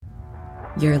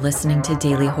You're listening to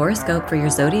Daily Horoscope for your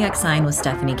zodiac sign with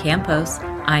Stephanie Campos.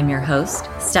 I'm your host,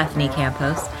 Stephanie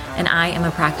Campos, and I am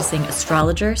a practicing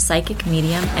astrologer, psychic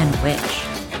medium, and witch.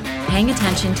 Paying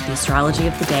attention to the astrology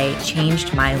of the day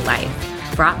changed my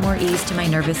life, brought more ease to my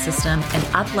nervous system, and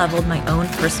up-leveled my own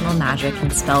personal magic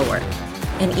and spell work.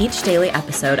 In each daily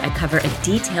episode, I cover a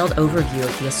detailed overview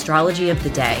of the astrology of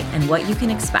the day and what you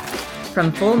can expect.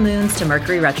 From full moons to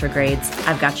Mercury retrogrades,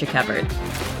 I've got you covered.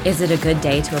 Is it a good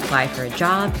day to apply for a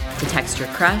job, to text your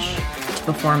crush, to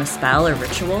perform a spell or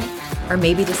ritual, or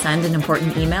maybe to send an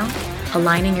important email?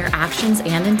 Aligning your actions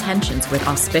and intentions with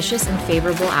auspicious and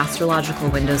favorable astrological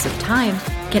windows of time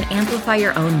can amplify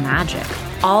your own magic,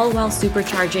 all while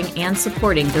supercharging and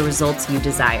supporting the results you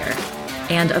desire.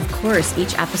 And of course,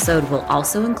 each episode will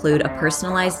also include a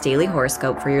personalized daily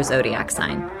horoscope for your zodiac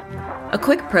sign. A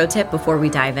quick pro tip before we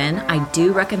dive in, I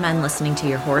do recommend listening to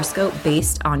your horoscope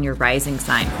based on your rising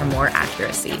sign for more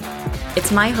accuracy.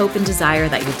 It's my hope and desire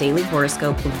that your daily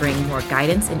horoscope will bring more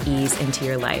guidance and ease into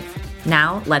your life.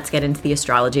 Now, let's get into the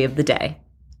astrology of the day.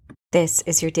 This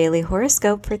is your daily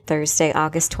horoscope for Thursday,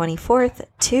 August 24th,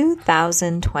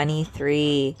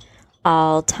 2023.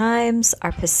 All times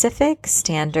are Pacific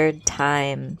Standard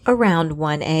Time. Around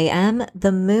 1 a.m.,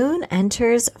 the moon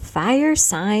enters fire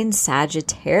sign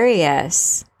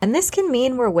Sagittarius. And this can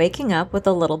mean we're waking up with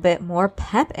a little bit more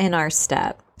pep in our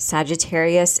step.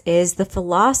 Sagittarius is the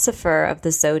philosopher of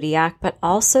the zodiac, but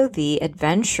also the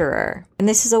adventurer. And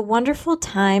this is a wonderful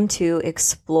time to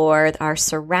explore our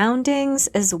surroundings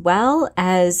as well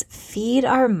as feed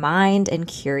our mind and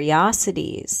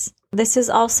curiosities. This is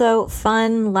also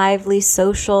fun, lively,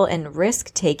 social, and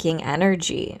risk-taking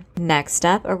energy. Next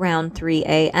up, around 3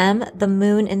 a.m., the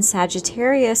moon in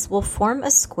Sagittarius will form a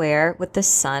square with the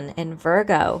sun in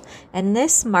Virgo, and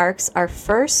this marks our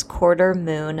first quarter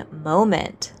moon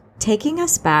moment, taking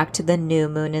us back to the new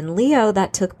moon in Leo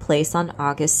that took place on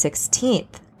August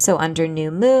 16th. So under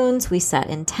new moons, we set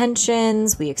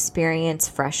intentions, we experience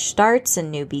fresh starts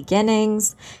and new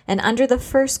beginnings. And under the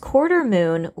first quarter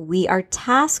moon, we are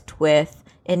tasked with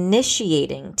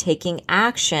initiating, taking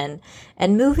action,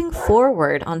 and moving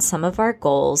forward on some of our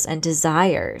goals and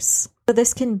desires. So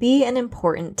this can be an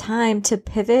important time to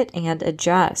pivot and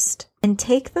adjust and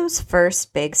take those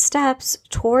first big steps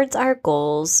towards our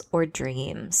goals or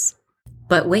dreams.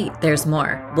 But wait, there's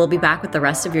more. We'll be back with the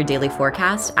rest of your daily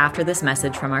forecast after this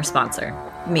message from our sponsor,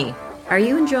 me. Are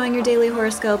you enjoying your daily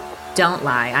horoscope? Don't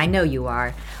lie, I know you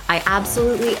are. I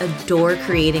absolutely adore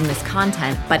creating this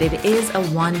content, but it is a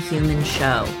one-human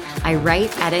show. I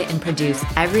write, edit, and produce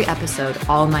every episode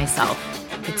all myself.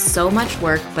 It's so much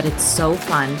work, but it's so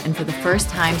fun, and for the first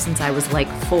time since I was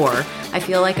like 4, I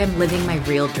feel like I'm living my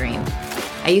real dream.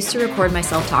 I used to record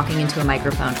myself talking into a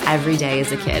microphone every day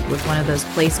as a kid with one of those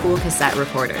play school cassette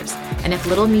recorders. And if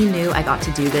little me knew I got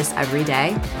to do this every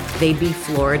day, they'd be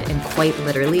floored and quite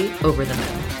literally over the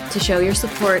moon. To show your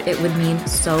support, it would mean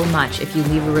so much if you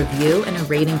leave a review and a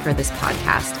rating for this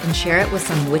podcast and share it with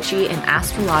some witchy and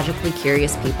astrologically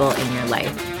curious people in your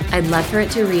life. I'd love for it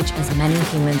to reach as many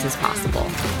humans as possible.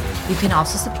 You can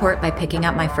also support by picking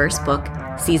up my first book,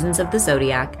 Seasons of the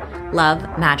Zodiac, Love,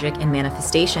 Magic, and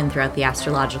Manifestation Throughout the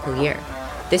Astrological Year.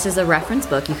 This is a reference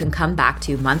book you can come back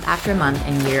to month after month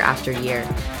and year after year.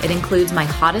 It includes my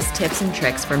hottest tips and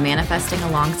tricks for manifesting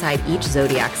alongside each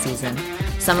zodiac season,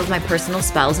 some of my personal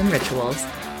spells and rituals,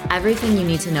 everything you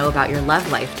need to know about your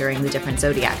love life during the different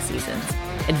zodiac seasons,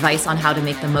 advice on how to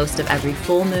make the most of every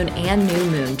full moon and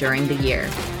new moon during the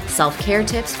year, self-care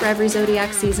tips for every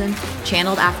zodiac season,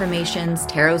 channeled affirmations,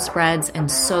 tarot spreads, and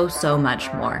so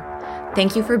much more.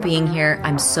 Thank you for being here.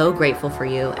 I'm so grateful for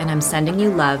you, and I'm sending you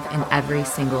love in every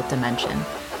single dimension.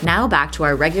 Now back to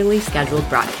our regularly scheduled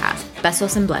broadcast.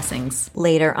 Besos and blessings.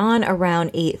 Later on,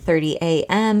 around 8:30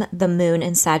 a.m., the moon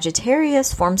in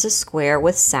Sagittarius forms a square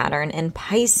with Saturn in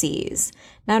Pisces.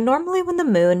 Now, normally when the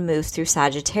moon moves through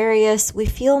Sagittarius, we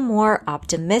feel more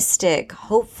optimistic,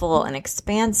 hopeful, and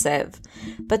expansive.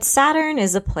 But Saturn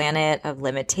is a planet of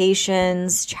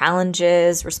limitations,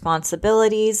 challenges,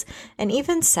 responsibilities, and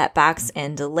even setbacks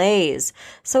and delays.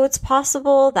 So it's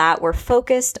possible that we're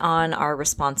focused on our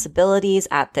responsibilities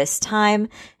at this time,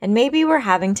 and maybe we're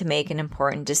having to make an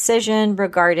important decision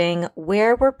regarding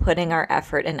where we're putting our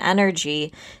effort and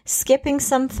energy, skipping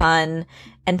some fun,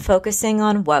 and focusing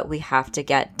on what we have to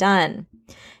get done.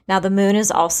 Now, the moon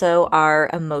is also our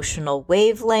emotional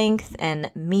wavelength and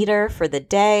meter for the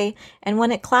day. And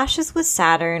when it clashes with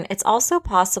Saturn, it's also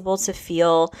possible to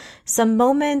feel some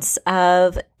moments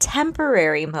of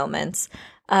temporary moments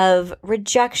of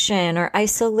rejection or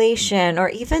isolation or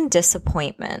even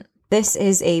disappointment. This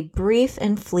is a brief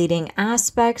and fleeting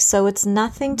aspect, so it's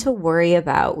nothing to worry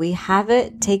about. We have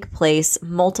it take place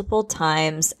multiple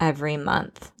times every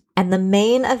month. And the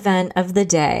main event of the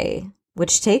day,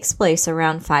 which takes place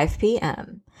around 5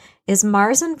 p.m., is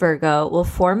Mars in Virgo will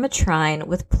form a trine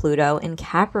with Pluto in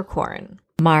Capricorn.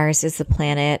 Mars is the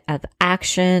planet of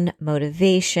action,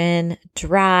 motivation,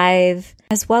 drive,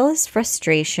 as well as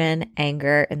frustration,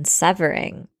 anger, and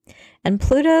severing. And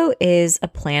Pluto is a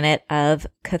planet of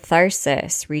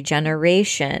catharsis,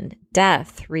 regeneration,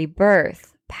 death,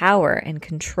 rebirth, power, and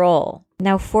control.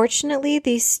 Now, fortunately,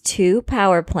 these two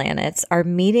power planets are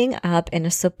meeting up in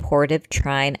a supportive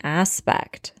trine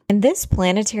aspect. And this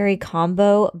planetary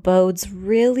combo bodes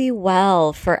really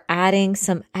well for adding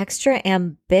some extra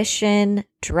ambition,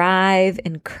 drive,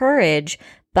 and courage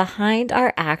behind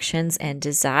our actions and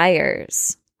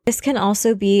desires. This can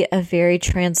also be a very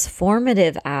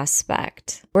transformative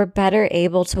aspect. We're better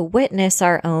able to witness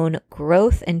our own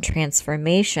growth and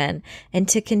transformation and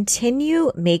to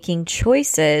continue making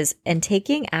choices and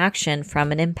taking action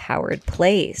from an empowered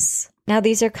place. Now,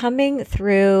 these are coming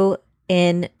through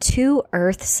in 2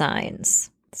 earth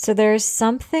signs. So there's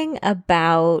something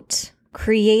about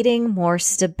creating more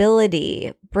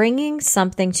stability, bringing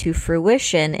something to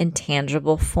fruition in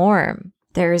tangible form.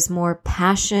 There is more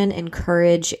passion and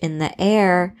courage in the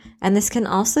air, and this can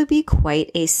also be quite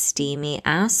a steamy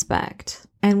aspect.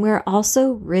 And we're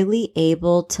also really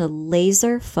able to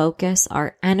laser focus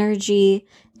our energy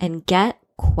and get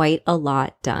quite a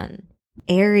lot done.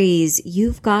 Aries,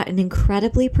 you've got an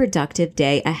incredibly productive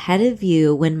day ahead of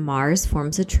you when Mars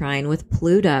forms a trine with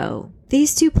Pluto.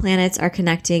 These two planets are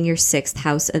connecting your 6th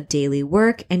house of daily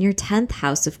work and your 10th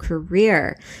house of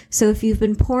career. So if you've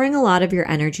been pouring a lot of your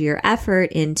energy or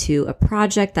effort into a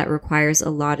project that requires a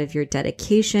lot of your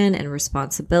dedication and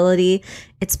responsibility,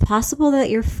 it's possible that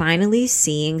you're finally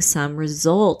seeing some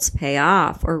results pay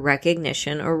off or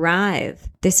recognition arrive.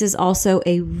 This is also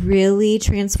a really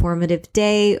transformative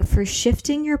day for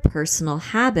shifting your personal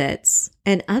habits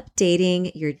and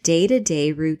updating your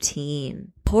day-to-day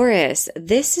routine. Taurus,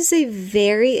 this is a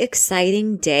very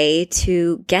exciting day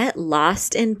to get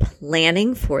lost in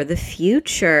planning for the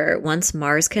future once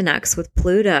Mars connects with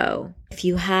Pluto. If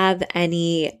you have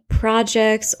any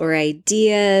projects or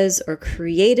ideas or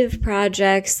creative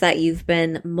projects that you've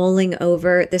been mulling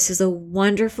over, this is a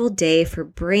wonderful day for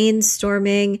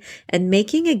brainstorming and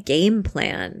making a game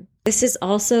plan. This is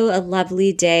also a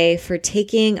lovely day for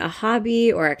taking a hobby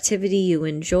or activity you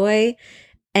enjoy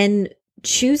and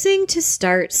choosing to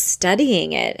start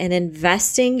studying it and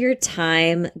investing your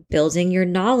time building your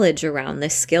knowledge around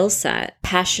this skill set.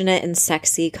 Passionate and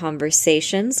sexy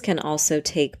conversations can also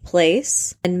take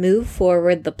place and move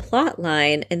forward the plot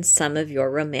line in some of your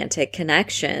romantic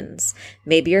connections.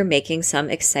 Maybe you're making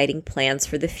some exciting plans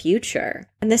for the future.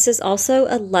 And this is also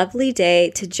a lovely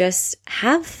day to just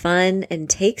have fun and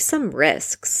take some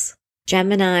risks.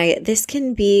 Gemini, this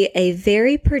can be a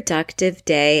very productive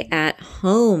day at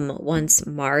home once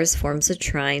Mars forms a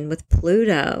trine with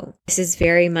Pluto. This is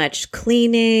very much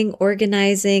cleaning,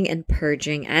 organizing, and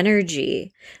purging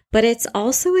energy. But it's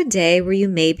also a day where you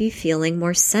may be feeling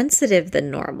more sensitive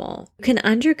than normal. You can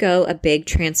undergo a big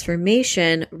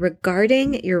transformation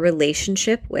regarding your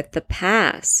relationship with the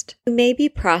past. You may be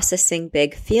processing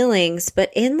big feelings,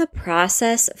 but in the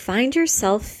process, find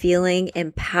yourself feeling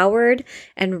empowered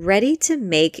and ready to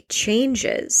make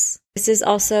changes. This is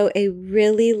also a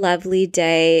really lovely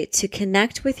day to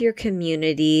connect with your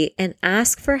community and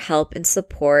ask for help and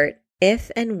support if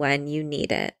and when you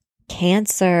need it.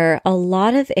 Cancer, a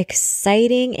lot of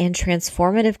exciting and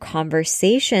transformative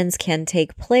conversations can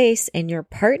take place in your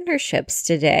partnerships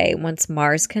today once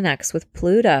Mars connects with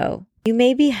Pluto. You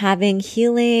may be having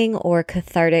healing or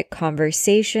cathartic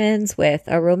conversations with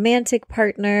a romantic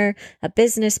partner, a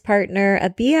business partner, a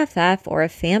BFF, or a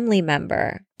family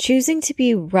member. Choosing to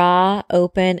be raw,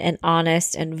 open, and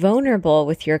honest and vulnerable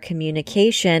with your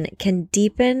communication can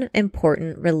deepen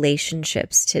important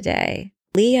relationships today.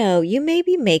 Leo, you may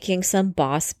be making some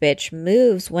boss bitch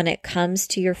moves when it comes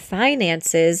to your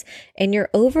finances and your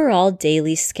overall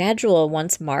daily schedule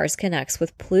once Mars connects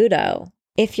with Pluto.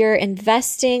 If you're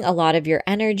investing a lot of your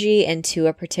energy into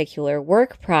a particular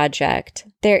work project,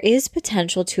 there is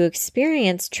potential to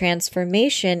experience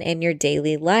transformation in your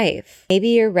daily life. Maybe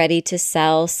you're ready to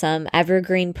sell some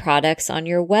evergreen products on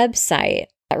your website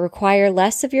that require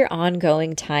less of your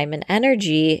ongoing time and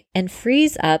energy and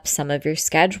frees up some of your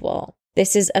schedule.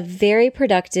 This is a very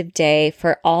productive day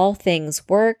for all things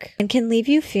work and can leave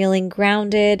you feeling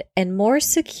grounded and more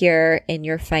secure in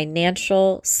your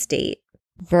financial state.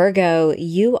 Virgo,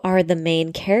 you are the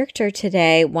main character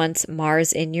today once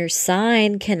Mars in your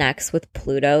sign connects with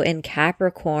Pluto in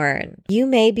Capricorn. You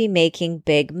may be making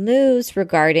big moves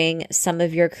regarding some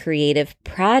of your creative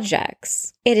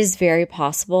projects. It is very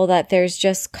possible that there's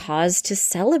just cause to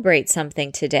celebrate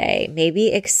something today. Maybe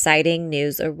exciting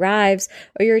news arrives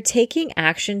or you're taking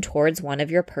action towards one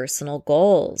of your personal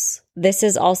goals. This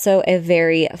is also a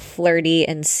very flirty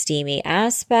and steamy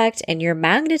aspect, and your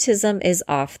magnetism is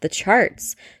off the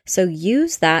charts. So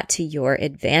use that to your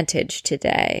advantage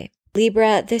today.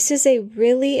 Libra, this is a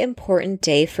really important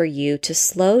day for you to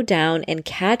slow down and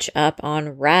catch up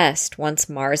on rest once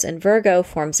Mars in Virgo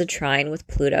forms a trine with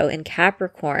Pluto in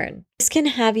Capricorn. This can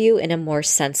have you in a more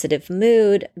sensitive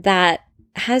mood that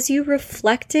has you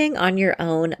reflecting on your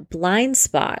own blind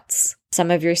spots, some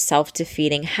of your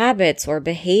self-defeating habits or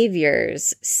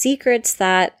behaviors, secrets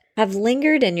that have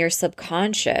lingered in your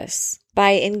subconscious.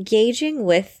 By engaging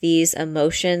with these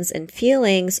emotions and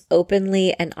feelings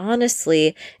openly and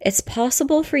honestly, it's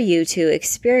possible for you to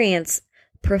experience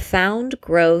profound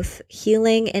growth,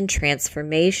 healing, and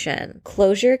transformation.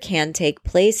 Closure can take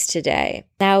place today.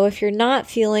 Now, if you're not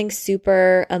feeling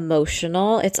super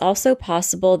emotional, it's also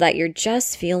possible that you're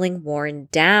just feeling worn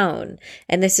down.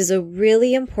 And this is a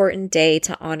really important day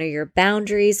to honor your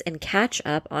boundaries and catch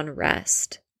up on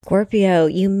rest. Scorpio,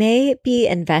 you may be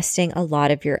investing a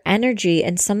lot of your energy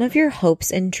and some of your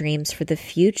hopes and dreams for the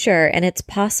future, and it's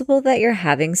possible that you're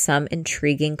having some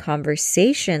intriguing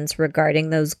conversations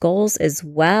regarding those goals as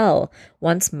well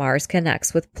once Mars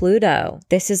connects with Pluto.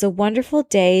 This is a wonderful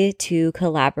day to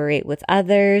collaborate with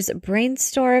others,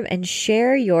 brainstorm, and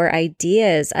share your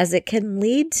ideas as it can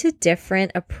lead to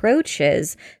different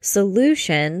approaches,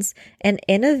 solutions, and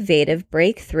innovative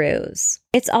breakthroughs.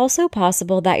 It's also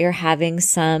possible that you're having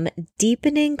some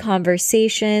deepening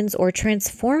conversations or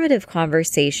transformative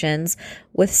conversations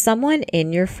with someone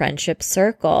in your friendship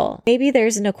circle. Maybe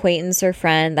there's an acquaintance or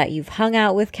friend that you've hung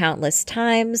out with countless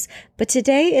times, but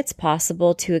today it's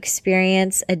possible to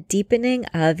experience a deepening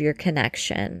of your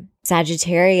connection.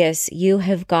 Sagittarius, you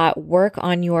have got work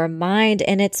on your mind,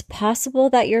 and it's possible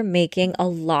that you're making a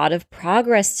lot of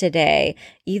progress today,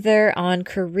 either on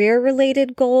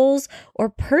career-related goals or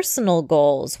personal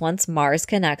goals once Mars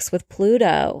connects with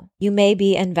Pluto. You may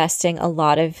be investing a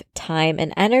lot of time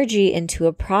and energy into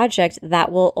a project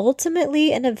that will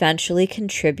ultimately and eventually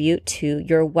contribute to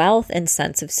your wealth and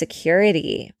sense of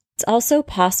security. It's also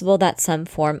possible that some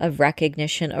form of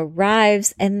recognition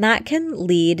arrives, and that can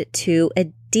lead to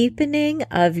a deepening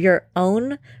of your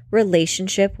own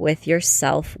relationship with your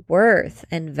self-worth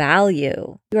and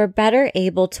value. You are better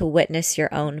able to witness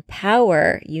your own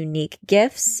power, unique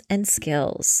gifts, and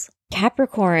skills.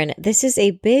 Capricorn, this is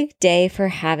a big day for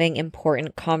having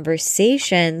important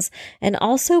conversations and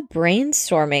also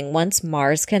brainstorming once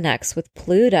Mars connects with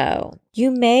Pluto.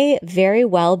 You may very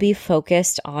well be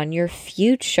focused on your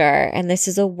future, and this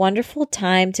is a wonderful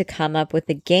time to come up with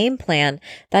a game plan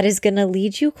that is going to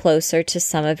lead you closer to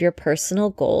some of your personal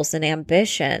goals and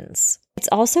ambitions. It's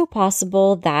also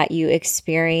possible that you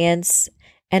experience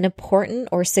an important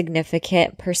or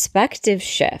significant perspective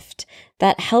shift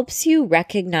that helps you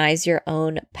recognize your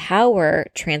own power,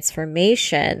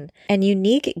 transformation, and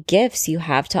unique gifts you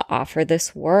have to offer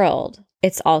this world.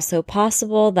 It's also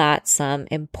possible that some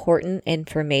important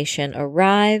information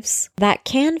arrives that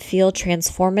can feel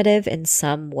transformative in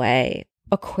some way.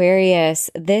 Aquarius,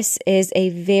 this is a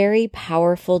very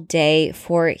powerful day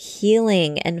for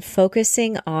healing and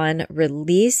focusing on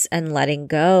release and letting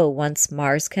go once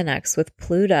Mars connects with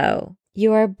Pluto.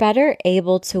 You are better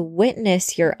able to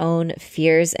witness your own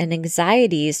fears and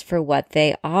anxieties for what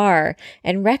they are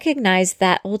and recognize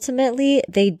that ultimately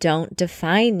they don't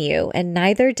define you, and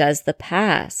neither does the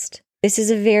past. This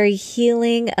is a very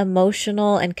healing,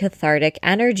 emotional, and cathartic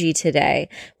energy today,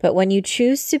 but when you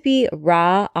choose to be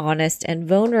raw, honest, and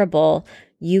vulnerable,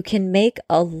 you can make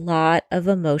a lot of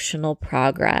emotional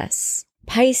progress.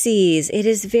 Pisces, it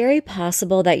is very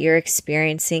possible that you're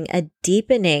experiencing a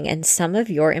deepening in some of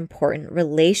your important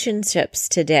relationships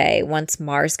today once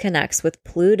Mars connects with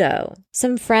Pluto.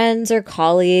 Some friends or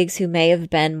colleagues who may have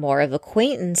been more of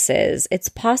acquaintances, it's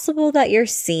possible that you're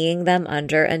seeing them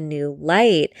under a new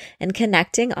light and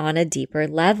connecting on a deeper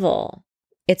level.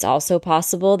 It's also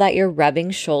possible that you're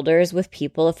rubbing shoulders with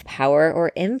people of power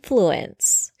or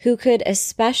influence who could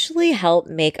especially help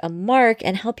make a mark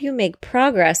and help you make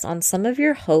progress on some of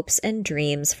your hopes and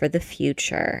dreams for the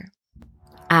future.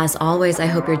 As always, I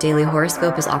hope your daily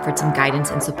horoscope has offered some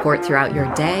guidance and support throughout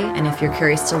your day. And if you're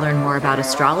curious to learn more about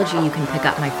astrology, you can pick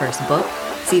up my first book,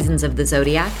 Seasons of the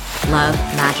Zodiac, Love,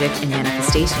 Magic, and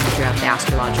Manifestation throughout the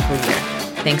astrological year.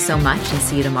 Thanks so much and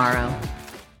see you tomorrow.